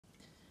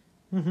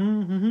Hey,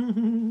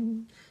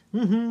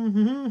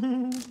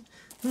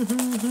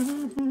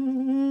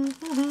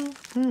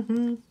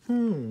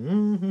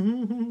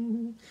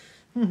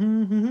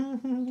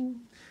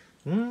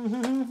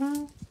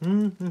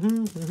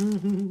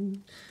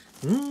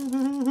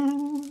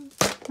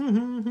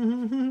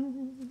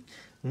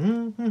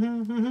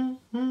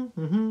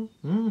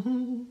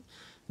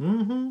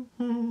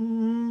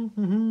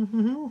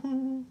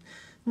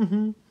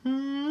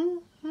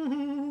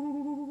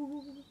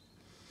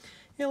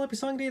 happy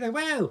song day there.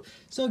 Wow!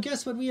 So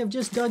guess what we have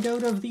just dug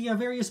out of the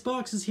various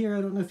boxes here.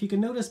 I don't know if you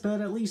can notice, but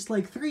at least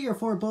like 3 or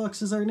 4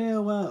 boxes are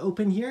now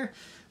open here.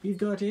 We've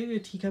got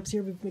teacups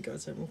here. We've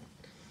got some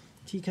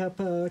teacup,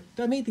 I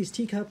made these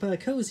teacup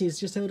cozies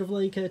just out of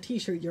like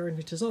t-shirt yarn,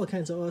 which is all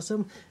kinds of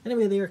awesome.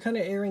 Anyway, they are kind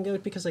of airing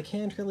out because I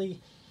can't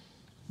really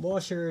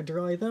wash or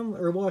dry them,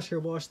 or wash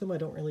them. I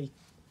don't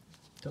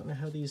know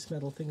how these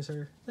metal things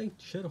are. They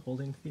should hold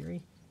in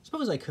theory.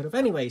 Suppose I could have.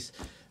 Anyways,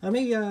 I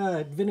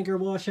may vinegar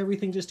wash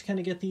everything just to kind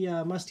of get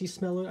the musty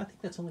smell out. I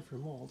think that's only for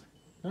mold.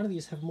 None of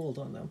these have mold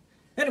on them.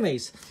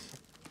 Anyways,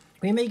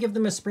 we may give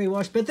them a spray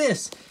wash, but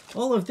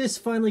all of this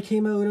finally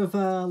came out of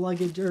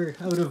luggage, or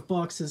out of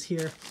boxes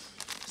here.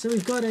 So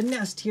we've got a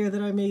nest here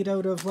that I made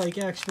out of like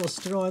actual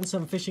straw and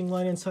some fishing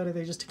line inside of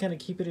there just to kind of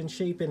keep it in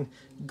shape and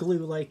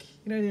glue, like,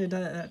 you know,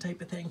 that type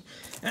of thing.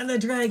 And the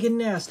dragon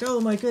nest. Oh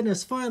my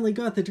goodness, finally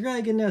got the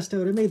dragon nest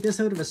out. I made this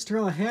out of a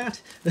straw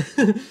hat.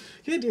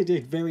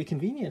 Very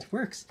convenient,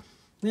 works.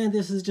 And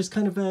this is just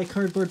kind of a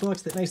cardboard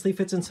box that nicely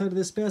fits inside of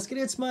this basket.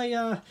 It's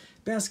my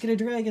basket of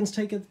dragons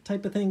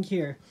type of thing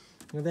here.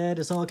 That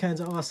is all kinds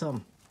of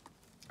awesome.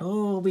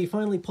 Oh, we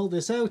finally pulled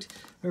this out.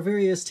 Our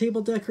various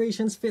table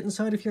decorations fit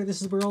inside of here. This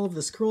is where all of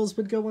the scrolls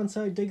would go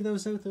inside. Dig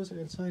those out. Those are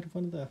inside of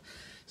one of the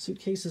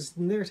suitcases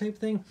in there type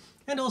thing.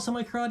 And also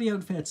my karate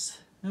outfits.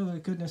 Oh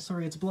goodness,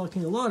 sorry, it's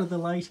blocking a lot of the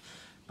light.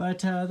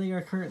 But they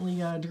are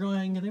currently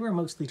drying. They were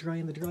mostly dry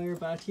in the dryer,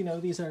 but you know,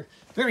 these are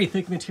very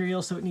thick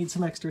material, so it needs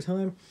some extra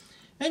time.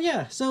 And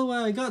yeah, so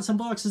I got some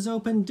boxes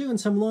open, doing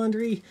some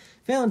laundry,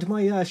 found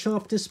my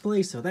shop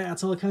display, so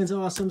that's all kinds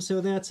of awesome.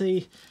 So that's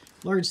a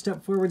large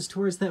step forwards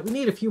towards that. We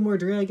need a few more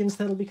dragons.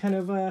 That'll be kind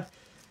of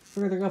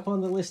further up on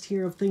the list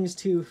here of things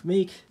to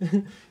make.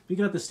 We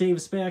got the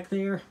staves back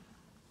there.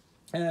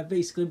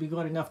 Basically, we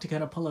got enough to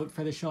kind of pull out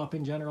for the shop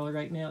in general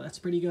right now. That's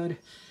pretty good.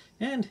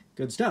 And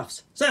good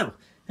stuffs. So,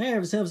 have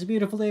yourselves a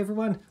beautiful day,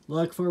 everyone.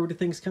 Look forward to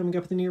things coming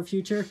up in the near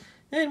future.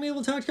 And we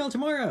will talk to y'all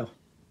tomorrow.